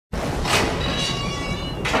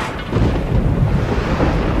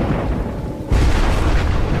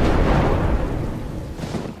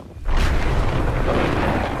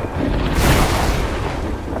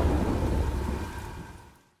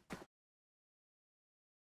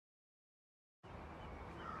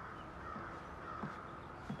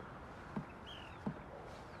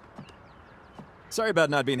Sorry about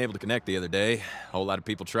not being able to connect the other day. A whole lot of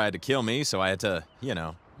people tried to kill me, so I had to,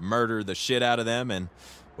 murder the shit out of them, and,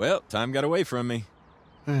 well, time got away from me.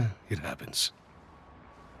 It happens.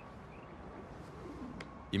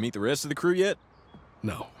 You meet the rest of the crew yet?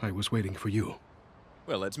 No, I was waiting for you.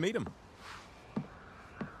 Well, let's meet them.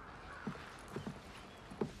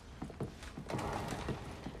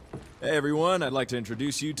 Hey everyone, I'd like to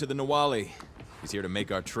introduce you to the Nawali. He's here to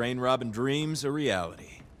make our train-robbing dreams a reality.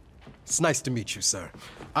 It's nice to meet you, sir.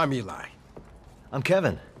 I'm Eli. I'm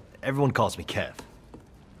Kevin. Everyone calls me Kev.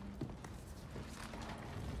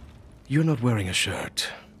 You're not wearing a shirt.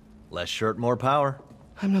 Less shirt, more power.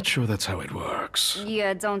 I'm not sure that's how it works.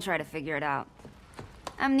 Yeah, don't try to figure it out.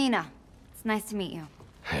 I'm Nina. It's nice to meet you.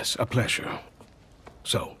 Yes, a pleasure.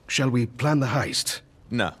 So, shall we plan the heist?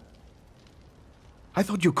 No. I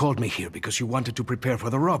thought you called me here because you wanted to prepare for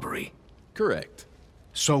the robbery. Correct.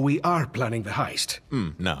 So we are planning the heist?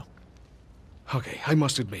 No. Okay, I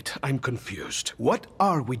must admit, I'm confused. What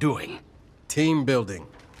are we doing? Team building.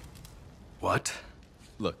 What?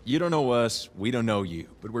 Look, you don't know us, we don't know you,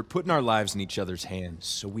 but we're putting our lives in each other's hands,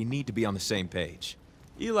 so we need to be on the same page.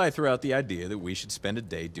 Eli threw out the idea that we should spend a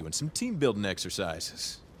day doing some team-building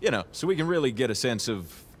exercises. So we can really get a sense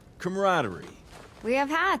of camaraderie. We have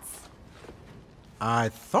hats. I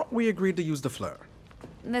thought we agreed to use the fleur.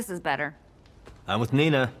 This is better. I'm with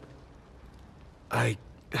Nina. I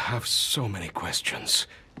have so many questions.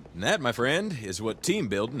 And that, my friend, is what team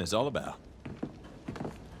building is all about.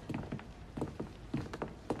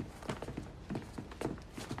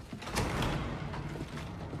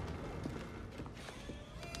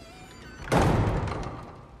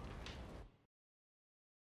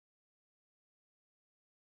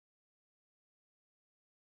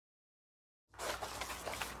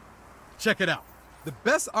 Check it out. The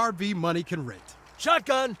best RV money can rent.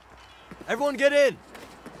 Shotgun! Everyone get in!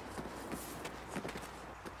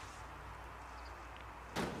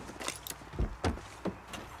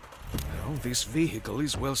 Well, this vehicle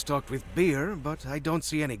is well stocked with beer, but I don't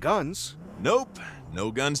see any guns. Nope,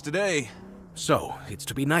 no guns today. So, it's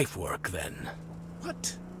to be knife work, then.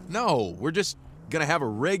 What? No, we're just gonna have a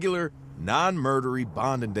regular, non-murdery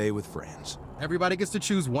bonding day with friends. Everybody gets to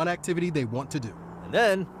choose one activity they want to do. And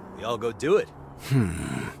then, we all go do it.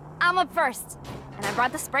 I'm up first, and I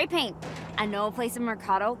brought the spray paint. I know a place in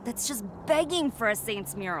Mercado that's just begging for a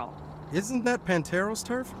Saints mural. Isn't that Pantero's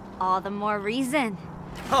turf? All the more reason.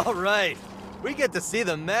 All right, we get to see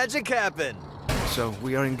the magic happen. So,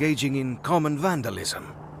 we are engaging in common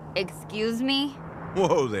vandalism. Excuse me?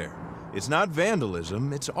 Whoa there. It's not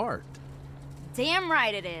vandalism, it's art. Damn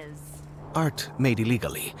right it is. Art made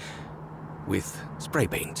illegally. With spray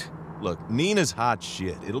paint. Look, Nina's hot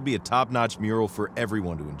shit. It'll be a top-notch mural for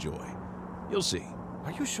everyone to enjoy. You'll see.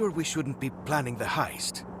 Are you sure we shouldn't be planning the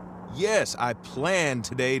heist? Yes, I planned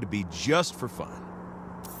today to be just for fun.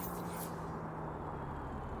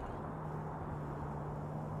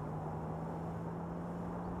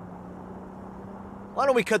 Why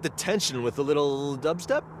don't we cut the tension with a little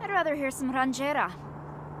dubstep? I'd rather hear some ranchera.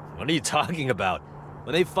 What are you talking about?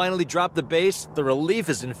 When they finally drop the bass, the relief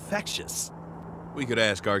is infectious. We could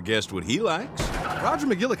ask our guest what he likes. Roger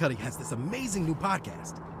McGillicuddy has this amazing new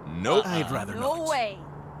podcast. Nope. I'd rather not. No way.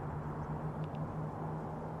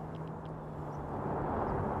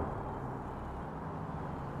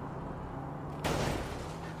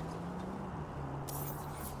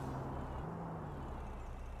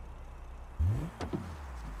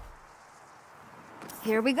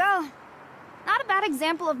 Here we go. Not a bad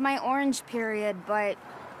example of my orange period, but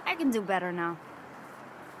I can do better now.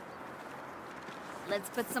 Let's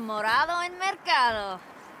put some morado in Mercado.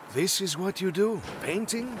 This is what you do?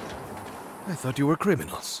 Painting? I thought you were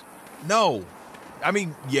criminals. No.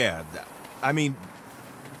 Yeah.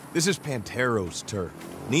 This is Pantero's turf.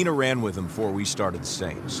 Nina ran with him before we started the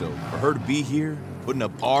Saints, so for her to be here, putting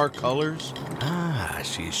up our colors... Ah,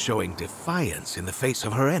 she's showing defiance in the face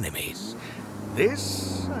of her enemies.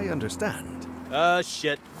 This, I understand.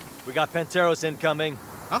 Shit. We got Panteros incoming.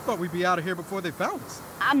 I thought we'd be out of here before they found us.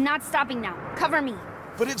 I'm not stopping now. Cover me.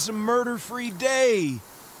 But it's a murder-free day!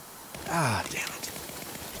 Ah, damn it.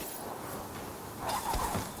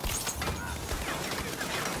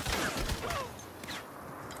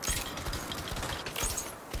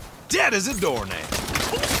 Dead as a doornail.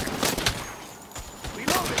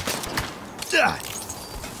 Reload it. Die.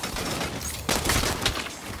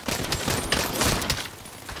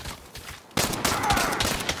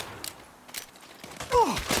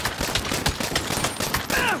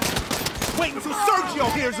 Wait until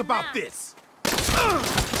Sergio hears about this!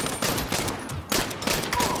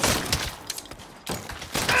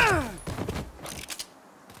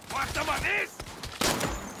 ¿What some of this?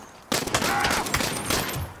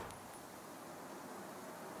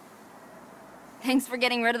 Thanks for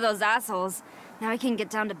getting rid of those assholes. Now I can get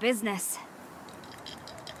down to business.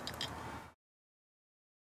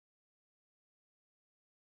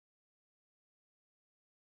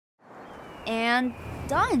 And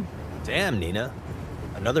done. Damn, Nina.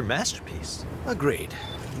 Another masterpiece. Agreed.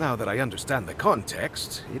 Now that I understand the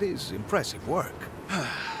context, it is impressive work.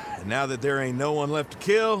 And now that there ain't no one left to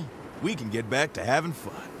kill, we can get back to having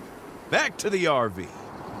fun. Back to the RV.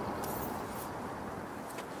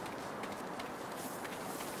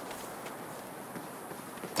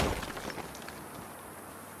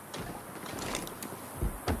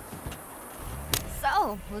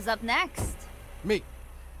 So, who's up next? Me.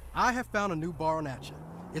 I have found a new bar on Atcha.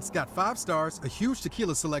 It's got 5 stars, a huge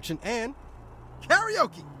tequila selection, and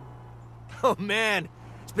karaoke! Oh man,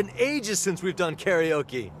 it's been ages since we've done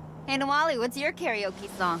karaoke. Hey, Nawali, what's your karaoke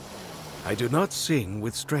song? I do not sing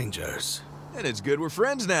with strangers. And it's good we're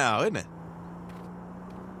friends now, isn't it?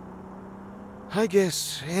 I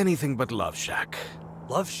guess anything but Love Shack.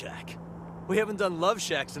 Love Shack? We haven't done Love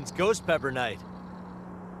Shack since Ghost Pepper Night.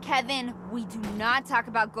 Kevin, we do not talk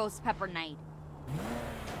about Ghost Pepper Night.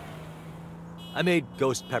 I made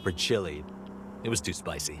Ghost Pepper chili. It was too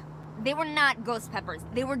spicy. They were not ghost peppers.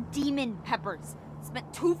 They were demon peppers.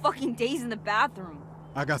 Spent 2 fucking days in the bathroom.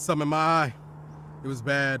 I got something in my eye. It was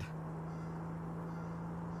bad.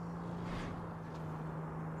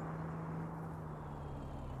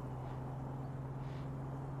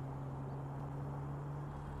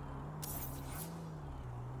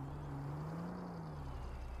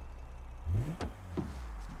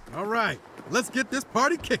 All right, let's get this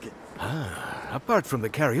party kicking. Apart from the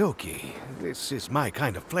karaoke, this is my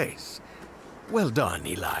kind of place. Well done,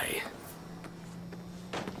 Eli.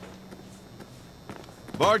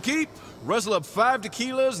 Barkeep, rustle up 5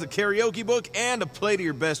 tequilas, the karaoke book, and a plate of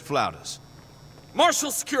your best flautas.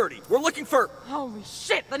 Marshal security, we're looking for... Holy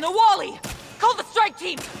shit, the Nawali! Call the strike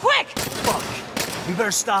team, quick! Fuck! We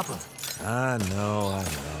better stop him. I know.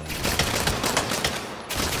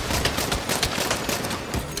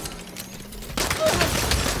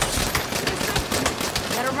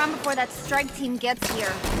 Better run before that strike team gets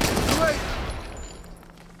here. Wait.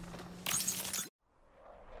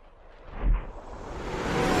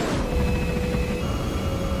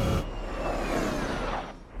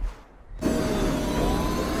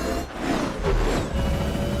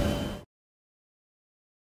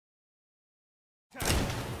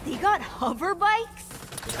 They got hover bikes?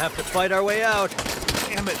 We'll have to fight our way out.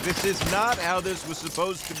 Damn it, this is not how this was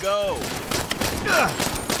supposed to go.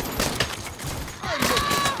 Ugh.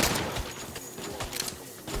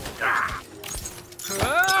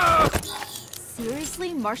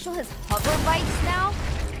 Seriously? Marshall has hover bikes now?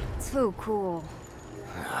 Too cool.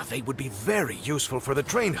 They would be very useful for the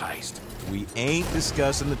train heist. We ain't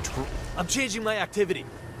discussing the I'm changing my activity.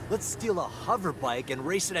 Let's steal a hover bike and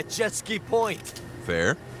race it at Jet Ski Point.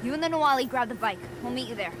 Fair. You and the Nawali grab the bike. We'll meet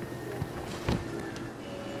you there.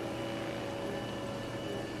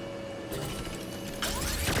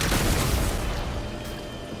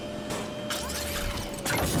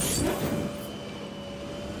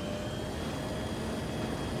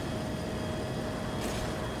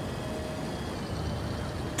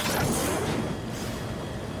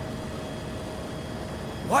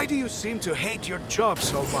 Why do you seem to hate your job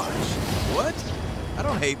so much? What? I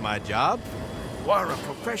don't hate my job. You are a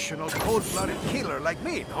professional, cold-blooded killer like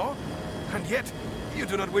me, no? And yet, you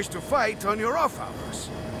do not wish to fight on your off hours.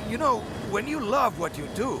 You know, when you love what you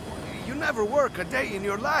do, you never work a day in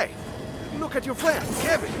your life. Look at your friend,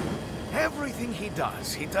 Kevin. Everything he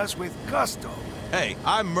does with gusto. Hey,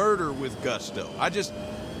 I murder with gusto.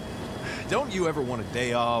 Don't you ever want a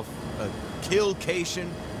day off? A killcation?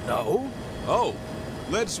 No? Oh,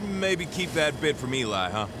 let's maybe keep that bit from Eli,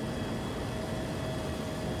 huh?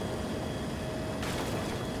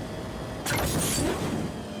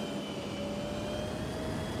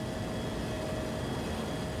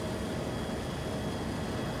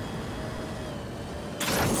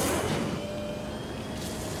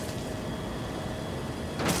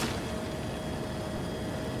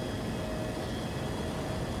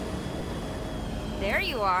 There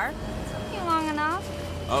you are. Took you long enough.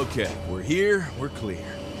 Okay, we're here, we're clear.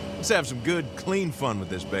 Let's have some good, clean fun with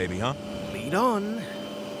this baby, huh? Lead on.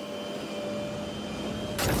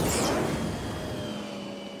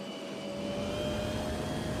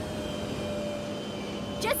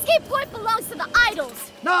 Jet Ski Point belongs to the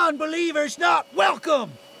idols. Non-believers not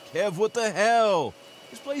welcome! Kev, what the hell?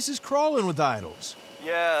 This place is crawling with idols.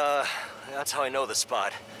 Yeah, that's how I know the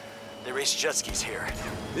spot. They race jet skis here.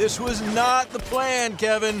 This was not the plan,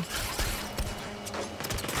 Kevin.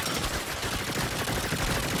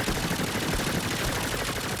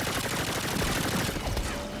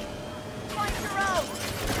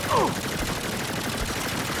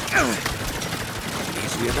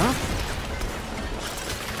 Easy enough.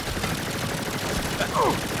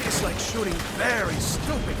 It's like shooting very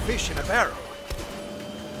stupid fish in a barrel.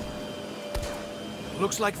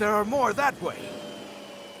 Looks like there are more that way.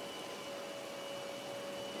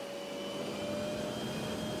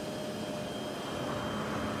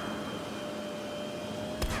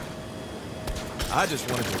 I just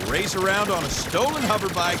wanted to race around on a stolen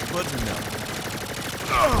hoverbike, but no.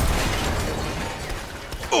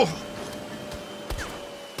 Oh.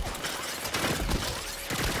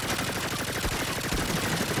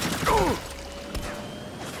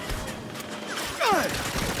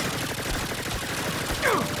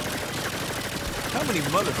 How many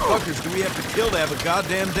motherfuckers do we have to kill to have a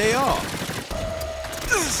goddamn day off?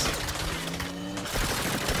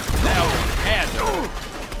 Now we had to.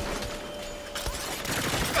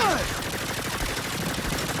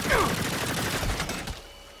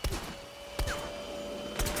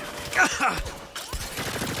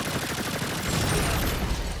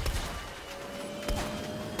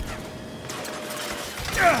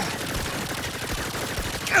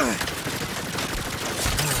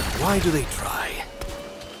 Why do they try?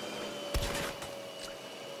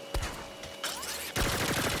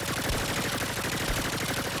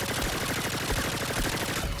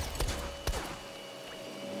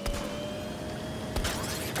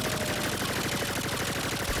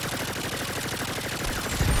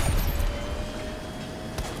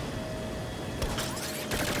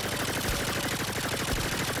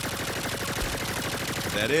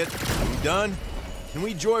 Is that it? We done? Can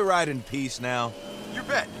we joyride in peace now? You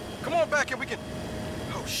bet. Come on back and we can...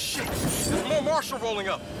 Oh, shit. There's more Marshal rolling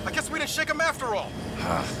up. I guess we didn't shake him after all.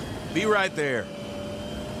 Be right there.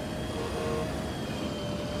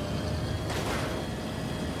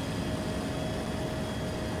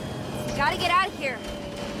 Gotta get out of here.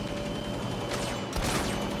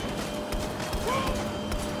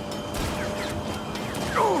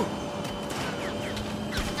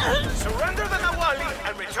 Surrender the Nawali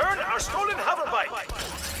and return our stolen hoverbike.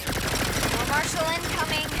 More Marshal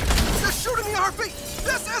incoming. They're shooting the RV!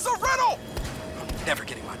 This is a rental! I'm never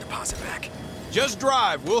getting my deposit back. Just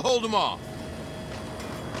drive. We'll hold them off.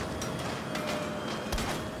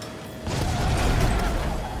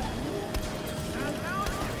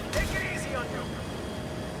 Take it easy on you.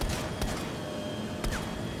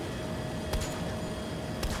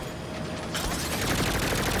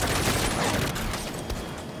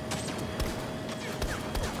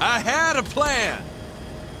 I had a plan.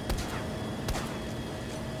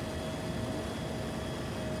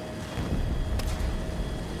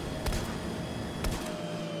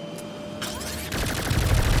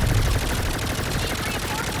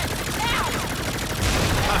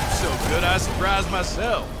 I'm so good, I surprised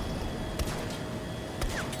myself.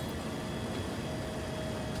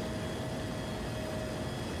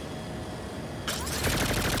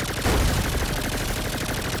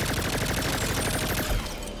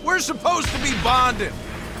 We're supposed to be bonding.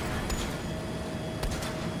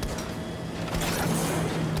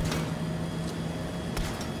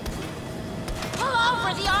 Pull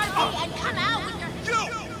over the RV and come out with your...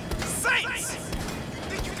 You! Saints! You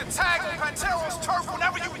think you can tag on Pantero's turf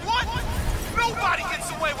whenever you want? Nobody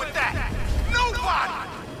gets away with that! Nobody!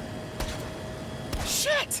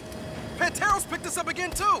 Shit! Pantero's picked us up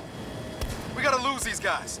again, too! We gotta lose these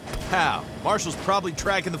guys. How? Marshall's probably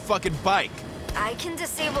tracking the fucking bike. I can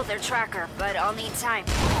disable their tracker, but I'll need time.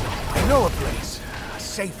 I know a place, a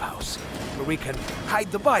safe house, where we can hide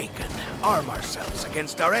the bike and arm ourselves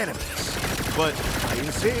against our enemies. But I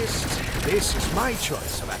insist, this is my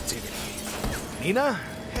choice of activity. Nina,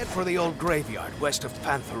 head for the old graveyard west of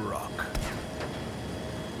Panther Rock.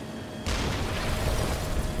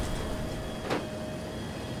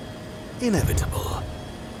 Inevitable.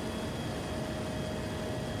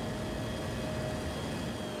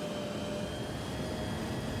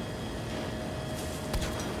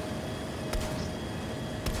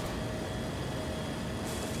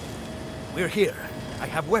 We're here. I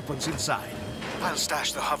have weapons inside. I'll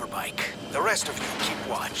stash the hoverbike. The rest of you keep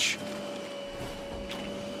watch.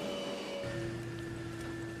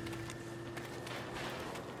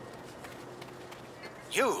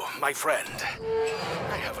 You, my friend.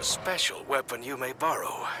 I have a special weapon you may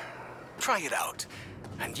borrow. Try it out,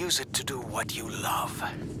 and use it to do what you love.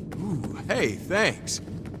 ooh, hey, thanks.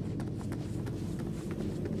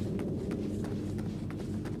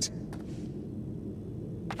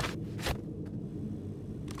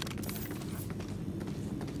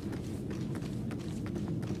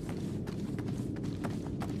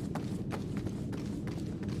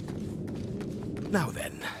 Now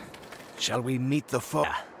then, shall we meet the foe?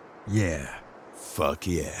 Yeah. Fuck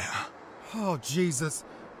yeah. Oh, Jesus.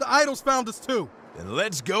 The idols found us too. Then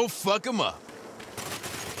let's go fuck them up.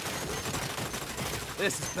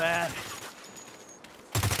 This is bad.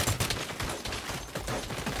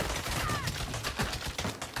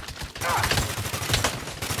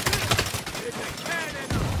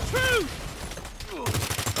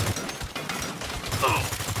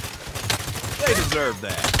 They deserve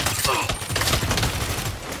that.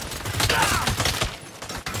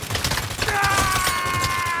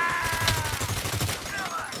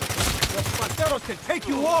 Los Panteros can take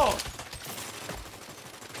you all!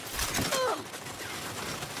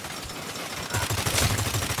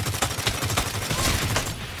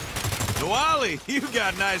 Wally, you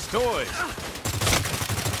got nice toys.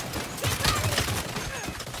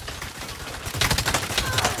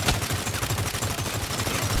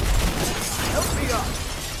 Help me up!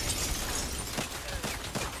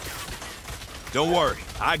 Don't worry,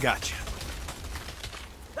 I got you.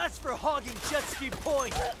 That's for hogging Jet Ski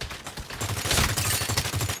Point.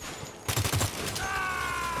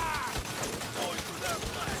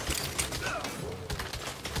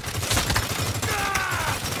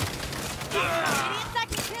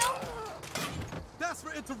 That's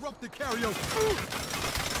for interrupted karaoke.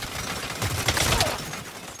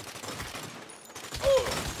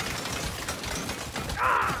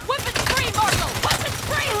 Weapons free, Marshal! Weapons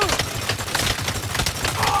free!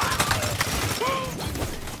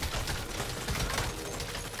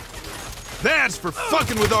 That's for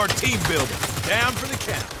fucking with our team building. Down for the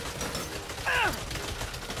count.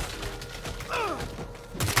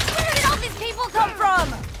 Where did all these people come from?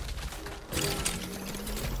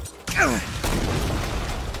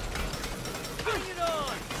 Bring it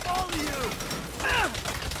on! All of you!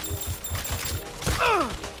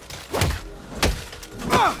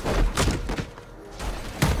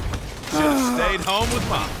 Should've stayed home with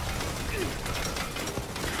Mom.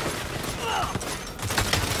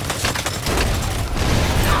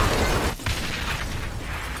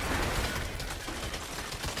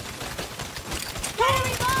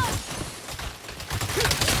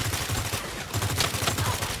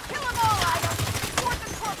 Kill them all, Ida! Sort the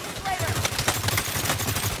corpses later!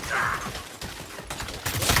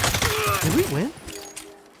 Did we win?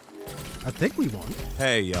 I think we won.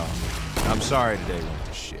 Hey, y'all. I'm sorry today went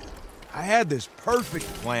to shit. I had this perfect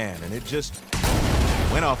plan, and it just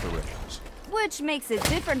went off the rails. Which makes it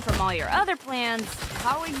different from all your other plans.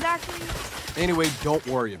 How exactly? Anyway, don't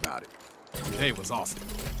worry about it. Today was awesome.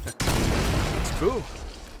 It's true.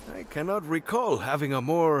 I cannot recall having a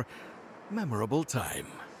more memorable time.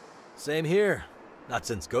 Same here. Not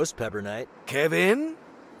since Ghost Pepper Night. Kevin,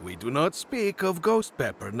 we do not speak of Ghost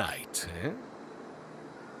Pepper Night, eh?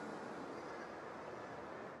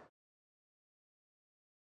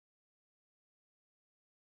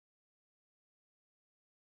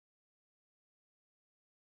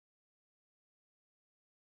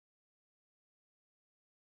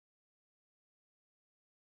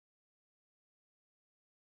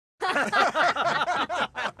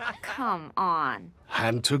 Come on.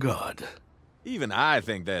 Hand to God. Even I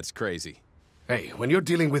think that's crazy. Hey, when you're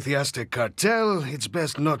dealing with the Aztec cartel, it's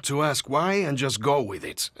best not to ask why and just go with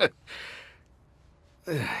it.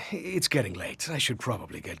 It's getting late. I should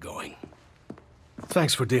probably get going.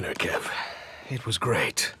 Thanks for dinner, Kev. It was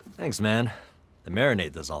great. Thanks, man. The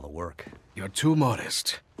marinade does all the work. You're too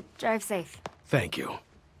modest. Drive safe. Thank you.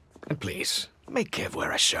 And please, make Kev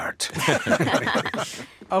wear a shirt.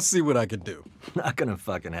 I'll see what I can do. Not gonna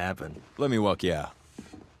fucking happen. Let me walk you out.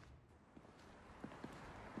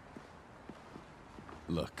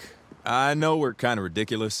 Look, I know we're kind of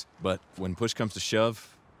ridiculous, but when push comes to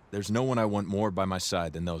shove, there's no one I want more by my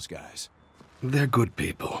side than those guys. They're good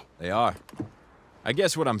people. They are. I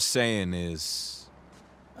guess what I'm saying is,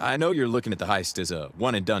 I know you're looking at the heist as a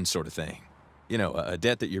one-and-done sort of thing. You know, a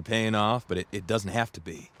debt that you're paying off, but it doesn't have to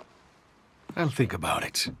be. I'll think about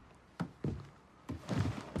it.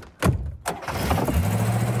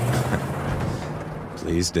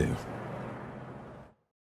 Please do.